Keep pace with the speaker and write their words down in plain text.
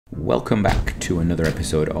Welcome back to another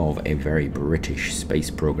episode of a very British space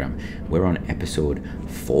program. We're on episode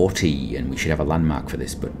 40 and we should have a landmark for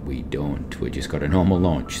this, but we don't. We just got a normal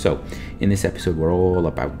launch. So in this episode we're all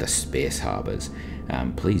about the space harbours.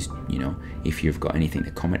 Please, if you've got anything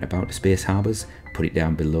to comment about the space harbours, put it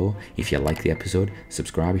down below. If you like the episode,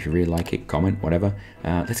 subscribe if you really like it, comment, whatever.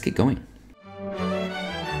 Let's get going.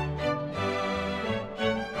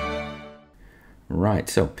 Right,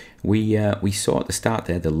 so we saw at the start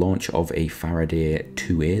there the launch of a Faraday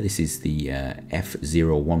 2A. This is the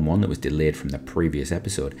F011 that was delayed from the previous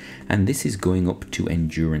episode, and this is going up to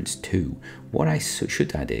Endurance 2. What I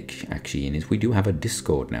should add actually in is we do have a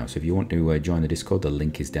Discord now, so if you want to join the Discord, the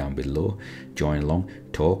link is down below. Join along,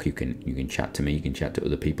 talk. You can chat to me, you can chat to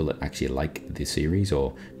other people that actually like the series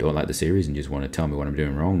or don't like the series and just want to tell me what I'm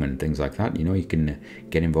doing wrong and things like that. You can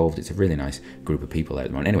get involved. It's a really nice group of people there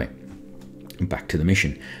at the moment. Anyway, back to the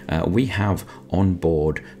mission. We have on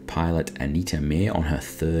board pilot Anita May on her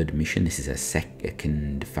third mission. This is a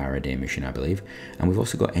second Faraday mission, I believe. And we've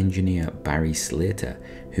also got engineer Barry Slater,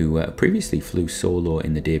 who previously flew solo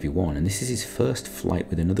in the Davy 1, and this is his first flight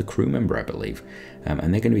with another crew member, I believe.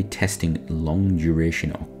 And they're going to be testing long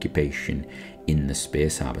duration occupation in the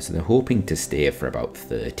space harbour. So they're hoping to stay for about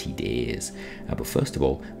 30 days. But first of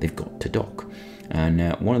all, they've got to dock. And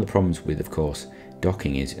one of the problems with, of course,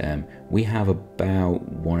 docking is we have about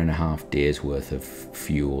 1.5 days worth of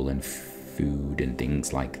fuel and food and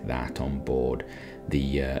things like that on board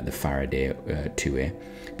the Faraday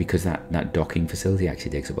 2A, because that docking facility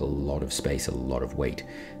actually takes up a lot of space, a lot of weight.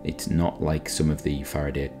 It's not like some of the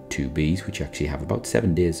Faraday 2Bs, which actually have about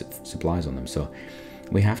 7 days of supplies on them. So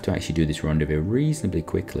we have to actually do this rendezvous reasonably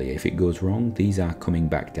quickly. If it goes wrong, these are coming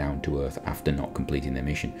back down to Earth after not completing their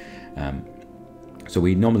mission. So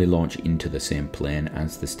we normally launch into the same plane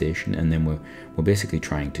as the station, and then we're basically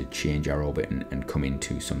trying to change our orbit and come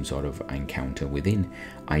into some sort of encounter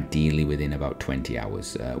ideally within about 20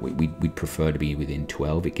 hours. We'd prefer to be within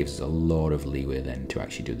 12. It gives us a lot of leeway then to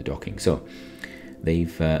actually do the docking. So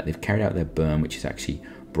they've carried out their burn, which has actually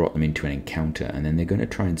brought them into an encounter, and then they're going to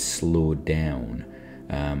try and slow down.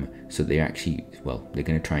 So they're going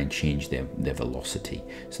to try and change their velocity.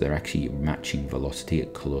 So they're actually matching velocity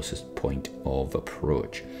at closest point of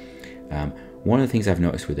approach. One of the things I've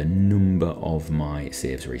noticed with a number of my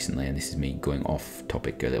saves recently, and this is me going off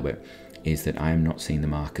topic a little bit, is that I am not seeing the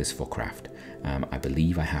markers for craft. I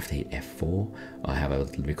believe I have to hit F4. I have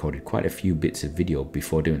recorded quite a few bits of video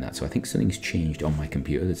before doing that, so I think something's changed on my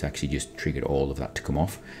computer that's actually just triggered all of that to come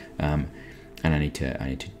off, and I need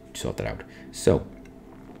to sort that out. So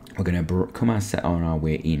we're going to come on our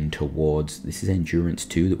way in towards, this is Endurance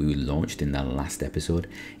 2 that we launched in the last episode.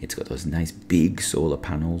 It's got those nice big solar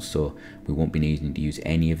panels, so we won't be needing to use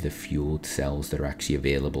any of the fuel cells that are actually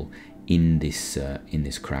available in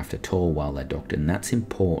this craft at all while they're docked. And that's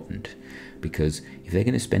important because if they're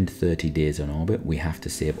going to spend 30 days on orbit, we have to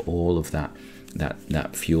save all of that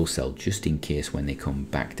fuel cell just in case when they come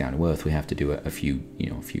back down to Earth we have to do a few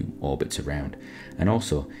orbits around. And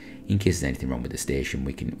also, in case there's anything wrong with the station,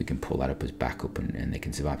 we can pull that up as backup and they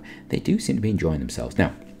can survive. They do seem to be enjoying themselves.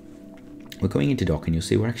 Now, we're going into dock, and you'll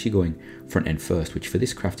see we're actually going front end first, which for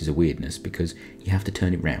this craft is a weirdness because you have to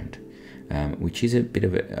turn it round, which is a bit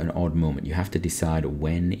of an odd moment. You have to decide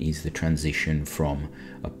when is the transition from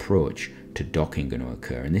approach to docking going to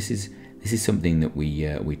occur, and this is something that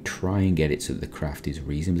we try and get it so that the craft is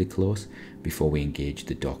reasonably close before we engage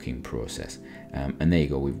the docking process. And there you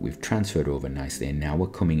go, we've transferred over nicely, and now we're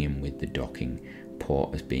coming in with the docking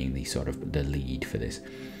port as being the sort of the lead for this.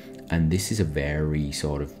 And this is a very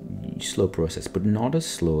sort of slow process, but not as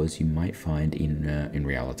slow as you might find in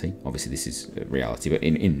reality. Obviously this is reality, but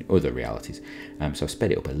in other realities. So I've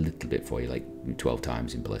sped it up a little bit for you, like 12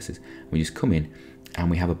 times in places. We just come in and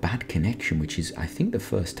we have a bad connection, which is, I think, the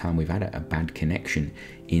first time we've had a bad connection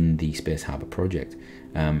in the Space Harbour project.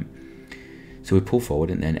 So we pull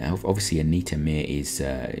forward, and then obviously Anita May is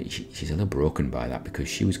she's a little broken by that because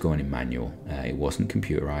she was going in manual. It wasn't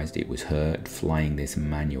computerized. It was her flying this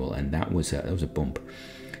manual, and that was a bump,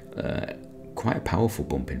 quite a powerful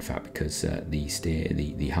bump in fact, because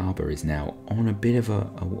the harbour is now on a bit of a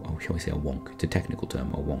shall we say a wonk. It's a technical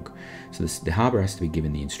term, a wonk. So the harbour has to be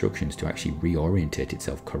given the instructions to actually reorientate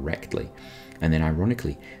itself correctly, and then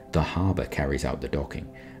ironically the harbour carries out the docking.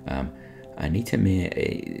 Anita May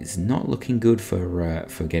is not looking good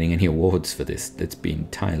for getting any awards for this. Let's be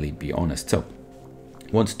entirely honest. So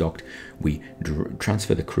once docked, we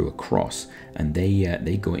transfer the crew across, and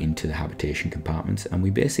they go into the habitation compartments, and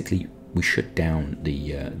we shut down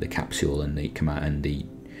the capsule and the command and the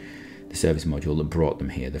service module that brought them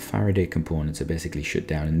here. The Faraday components are basically shut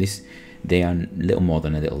down, and this They are little more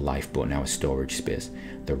than a little lifeboat now, a storage space.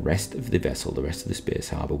 The rest of the vessel, the rest of the space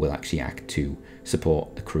harbour, will actually act to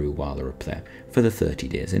support the crew while they're up there for the 30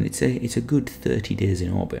 days, and it's a good 30 days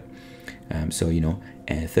in orbit. So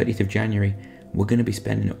 30th of January, we're going to be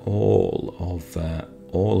spending all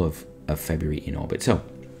of February in orbit. So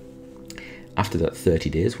after that 30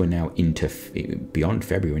 days, we're now into beyond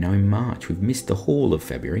February. We're now in March. We've missed the whole of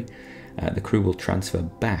February. The crew will transfer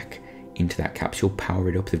back into that capsule, power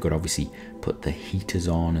it up. They've got to obviously put the heaters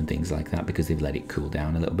on and things like that because they've let it cool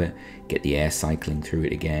down a little bit, get the air cycling through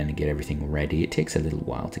it again and get everything ready. It takes a little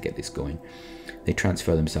while to get this going. They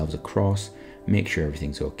transfer themselves across, make sure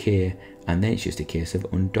everything's okay, and then it's just a case of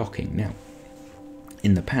undocking. Now,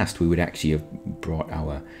 in the past, we would actually have brought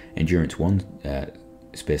our Endurance 1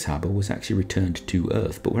 space harbour was actually returned to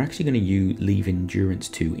Earth, but we're actually going to leave Endurance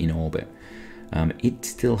 2 in orbit. It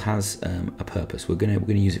still has a purpose. We're going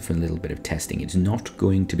to use it for a little bit of testing. It's not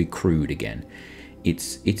going to be crewed again.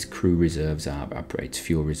 Its crew reserves its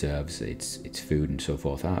fuel reserves, its food and so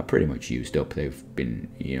forth are pretty much used up. They've been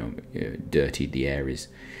dirtied. The air is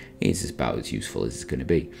about as useful as it's going to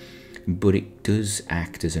be. But it does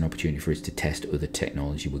act as an opportunity for us to test other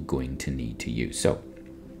technology we're going to need to use. So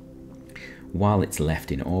while it's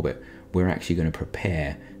left in orbit, we're actually going to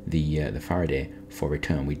prepare the Faraday for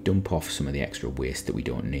return. We dump off some of the extra waste that we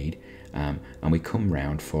don't need, and we come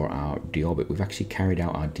round for our deorbit. We've actually carried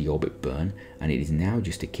out our deorbit burn, and it is now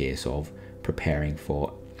just a case of preparing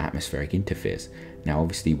for atmospheric interface. Now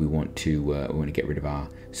obviously we want to get rid of our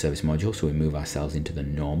service module, so we move ourselves into the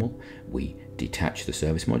normal. We detach the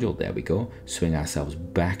service module, there we go, swing ourselves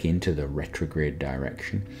back into the retrograde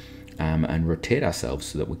direction, and rotate ourselves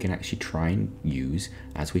so that we can actually try and use,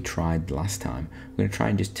 as we tried last time, we're going to try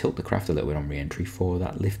and just tilt the craft a little bit on re-entry for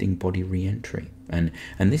that lifting body re-entry. And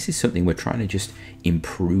this is something we're trying to just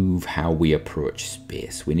improve how we approach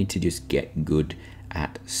space. We need to just get good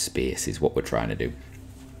at space is what we're trying to do.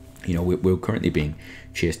 We're currently being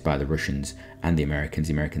chased by the Russians and the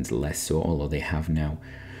Americans less so, although they've now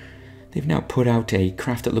put out a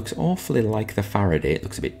craft that looks awfully like the Faraday. It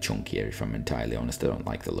looks a bit chunkier, if I'm entirely honest. I don't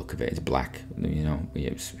like the look of it. It's black,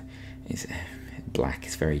 it's black.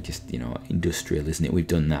 It's very just, industrial, isn't it? We've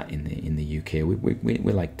done that in the UK.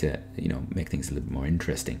 We like to, make things a little bit more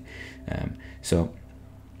interesting. So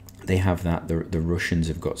they have that. The Russians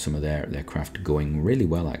have got some of their craft going really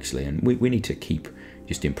well, actually, and we need to keep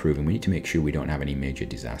just improving. We need to make sure we don't have any major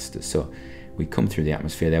disasters. So we come through the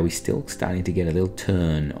atmosphere there. We're still starting to get a little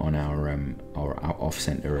turn on our off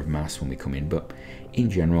center of mass when we come in, but in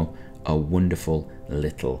general, a wonderful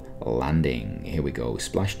little landing. Here we go,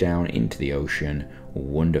 splash down into the ocean.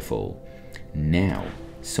 Wonderful. Now,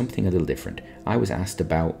 something a little different. I was asked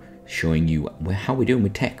about showing you how we're doing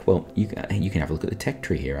with tech. Well, you can have a look at the tech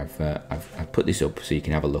tree here. I've put this up so you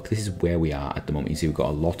can have a look. This is where we are at the moment. You see we've got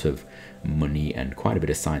a lot of money and quite a bit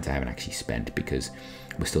of science I haven't actually spent because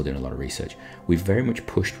we're still doing a lot of research. We've very much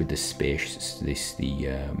pushed with the space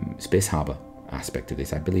harbour aspect of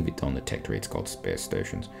this. I believe it's on the tech tree. It's called space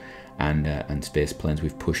stations and space planes.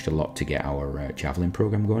 We've pushed a lot to get our Javelin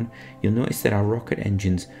program going. You'll notice that our rocket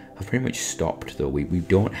engines have pretty much stopped, though. We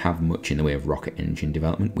don't have much in the way of rocket engine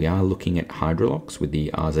development. We are looking at hydrolox with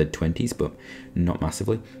the RZ-20s, but not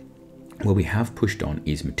massively. What we have pushed on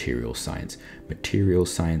is material science,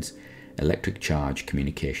 electric charge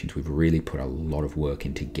communications. We've really put a lot of work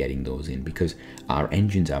into getting those in because our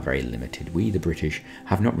engines are very limited. We, the British,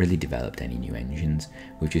 have not really developed any new engines.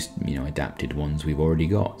 We've just, adapted ones we've already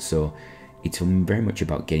got. So it's very much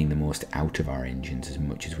about getting the most out of our engines as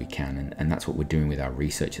much as we can, and that's what we're doing with our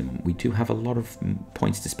research. And we do have a lot of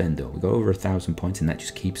points to spend, though. We've got over 1,000 points, and that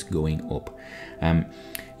just keeps going up.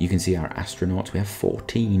 You can see our astronauts. We have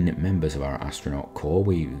 14 members of our astronaut corps.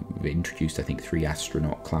 We've introduced, I think, 3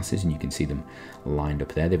 astronaut classes, and you can see them lined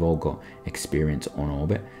up there. They've all got experience on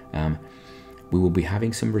orbit. We will be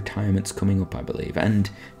having some retirements coming up, I believe, and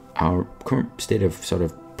our current state of sort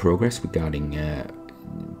of progress regarding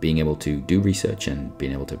being able to do research and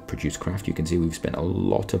being able to produce craft. You can see we've spent a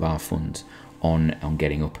lot of our funds on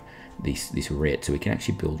getting up this rate, so we can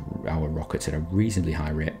actually build our rockets at a reasonably high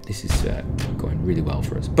rate. This is going really well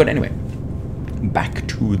for us. But anyway, back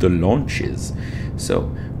to the launches.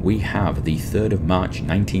 So we have the 3rd of March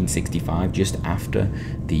 1965, just after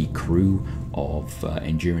the crew of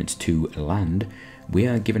Endurance 2 land. We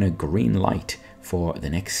are given a green light for the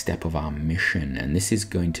next step of our mission, and this is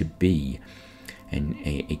going to be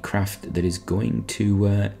a craft that is going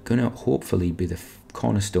to hopefully be the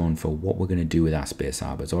cornerstone for what we're going to do with our space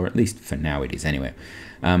harbours, or at least for now it is anyway.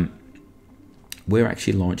 We're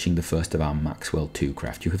actually launching the first of our Maxwell 2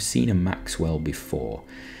 craft. You have seen a Maxwell before.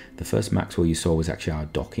 The first Maxwell you saw was actually our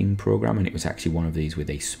docking program, and it was actually one of these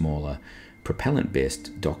with a smaller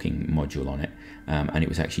propellant-based docking module on it, and it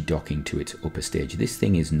was actually docking to its upper stage. This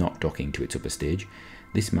thing is not docking to its upper stage.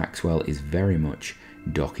 This Maxwell is very much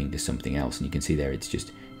docking to something else, and you can see there it's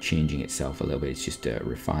just changing itself a little bit. It's just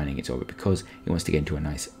refining its orbit because it wants to get into a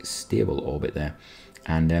nice stable orbit there.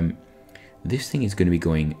 And this thing is going to be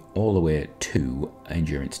going all the way to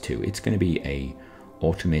Endurance 2. It's going to be a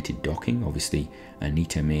automated docking. Obviously,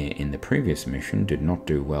 Anita May in the previous mission did not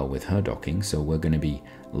do well with her docking, so we're going to be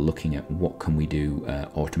looking at what can we do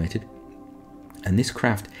automated. And this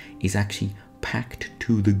craft is actually packed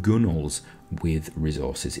to the gunwales with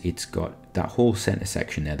resources. It's got that whole center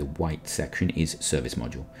section there, the white section, is service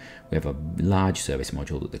module. We have a large service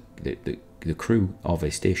module that the crew of a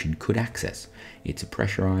station could access. It's a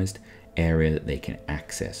pressurized area that they can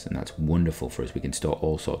access, and that's wonderful for us. We can store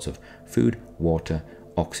all sorts of food, water,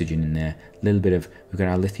 oxygen in there. A little bit of, we've got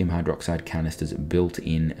our lithium hydroxide canisters built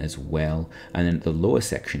in as well. And then the lower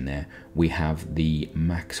section there, we have the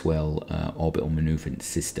Maxwell orbital maneuvering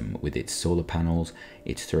system with its solar panels,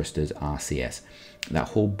 its thrusters, RCS. That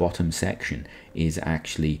whole bottom section is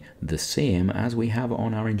actually the same as we have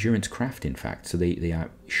on our Endurance craft, in fact. So they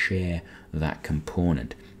share that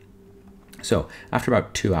component. So after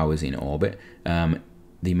about 2 hours in orbit,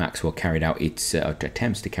 the Maxwell carried out its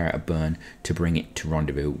attempts to carry out a burn to bring it to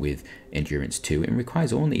rendezvous with Endurance 2.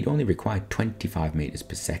 It only required 25 meters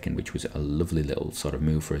per second, which was a lovely little sort of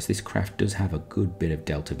move for us. This craft does have a good bit of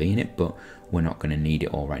delta V in it, but we're not going to need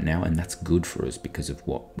it all right now, and that's good for us because of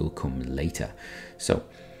what will come later. So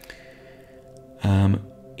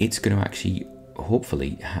it's going to actually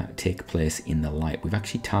hopefully take place in the light. We've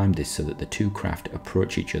actually timed this so that the two craft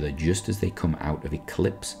approach each other just as they come out of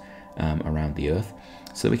eclipse around the Earth,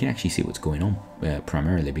 so that we can actually see what's going on,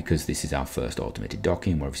 primarily because this is our first automated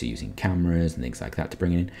docking. We're obviously using cameras and things like that to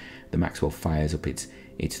bring it in. The Maxwell fires up its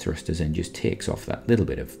thrusters and just takes off that little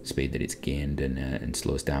bit of speed that it's gained and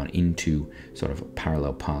slows down into sort of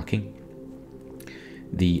parallel parking.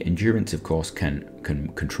 The Endurance, of course, can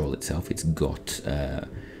control itself. It's got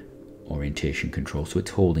orientation control, so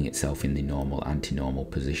it's holding itself in the normal anti-normal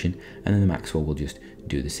position, and then the Maxwell will just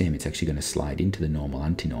do the same. It's actually going to slide into the normal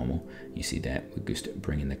anti-normal. You see that we're just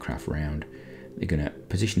bringing the craft round. They're going to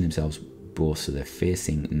position themselves both so they're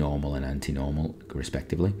facing normal and anti-normal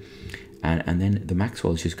respectively, and then the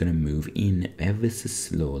Maxwell is just going to move in ever so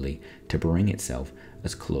slowly to bring itself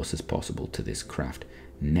as close as possible to this craft.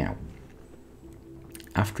 Now,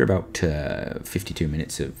 after about 52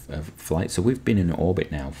 minutes of flight, so we've been in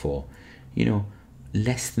orbit now for, you know,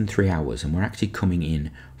 less than 3 hours, and we're actually coming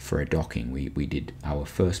in for a docking. We did our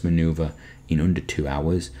first maneuver in under 2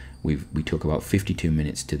 hours. We took about 52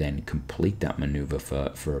 minutes to then complete that maneuver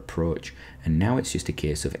for approach, and now it's just a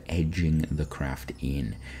case of edging the craft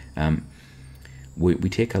in. We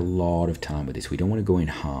take a lot of time with this. We don't want to go in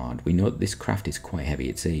hard. We know that this craft is quite heavy.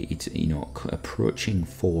 It's you know, approaching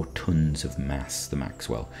 4 tons of mass, the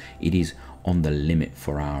Maxwell. It is on the limit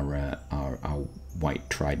for our White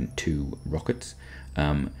Trident 2 rockets.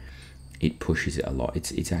 It pushes it a lot.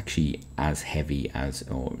 It's actually as heavy as,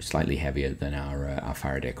 or slightly heavier than our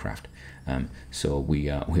Faraday craft. So we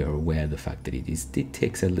are aware of the fact that it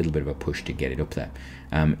takes a little bit of a push to get it up there.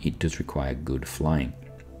 It does require good flying.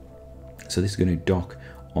 So this is going to dock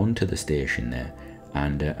onto the station there,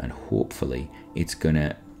 and hopefully it's going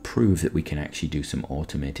to prove that we can actually do some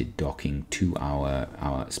automated docking to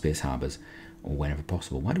our space harbors whenever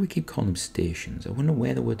possible. Why do we keep calling them stations? I wonder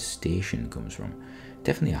where the word station comes from.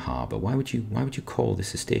 Definitely a harbor. Why would you call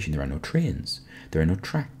this a station? There are no trains. There are no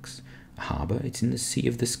tracks. A harbor, it's in the sea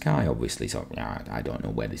of the sky, obviously. So I don't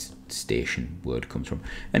know where this station word comes from.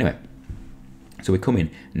 Anyway, so we come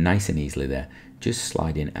in nice and easily there. Just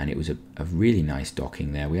slide in, and it was a really nice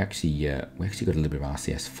docking there. We actually got a little bit of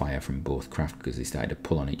RCS fire from both craft because they started to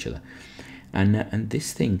pull on each other, and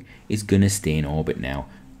this thing is gonna stay in orbit now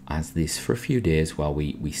as this for a few days while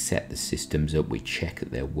we set the systems up, we check that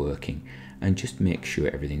they're working, and just make sure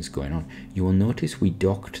everything's going on. You will notice we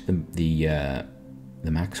docked the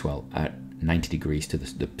Maxwell at 90 degrees to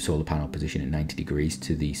the solar panel position, at 90 degrees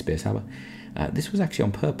to the space harbor. This was actually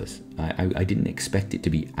on purpose. I didn't expect it to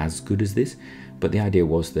be as good as this, but the idea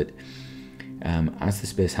was that as the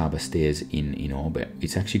space harbor stays in orbit,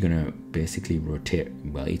 it's actually going to basically rotate.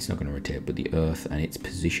 Well, it's not going to rotate, but the Earth and its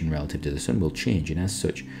position relative to the sun will change, and as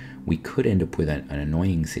such, we could end up with an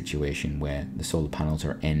annoying situation where the solar panels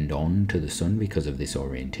are end on to the sun because of this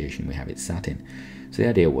orientation we have it sat in. So the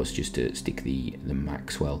idea was just to stick the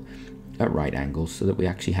Maxwell at right angles so that we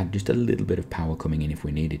actually had just a little bit of power coming in if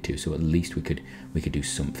we needed to, so at least we could do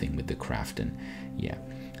something with the craft. And yeah,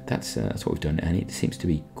 that's what we've done, and it seems to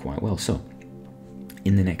be quite well. So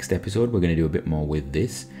in the next episode, we're going to do a bit more with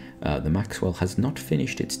this. The Maxwell has not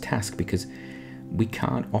finished its task because we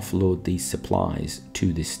can't offload these supplies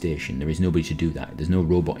to this station. There is nobody to do that. There's no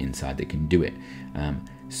robot inside that can do it.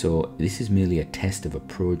 So this is merely a test of a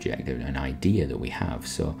project, an idea that we have.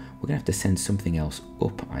 So we're going to have to send something else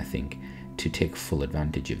up, I think, to take full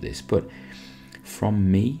advantage of this. But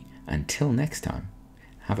from me, until next time,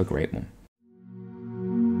 have a great one.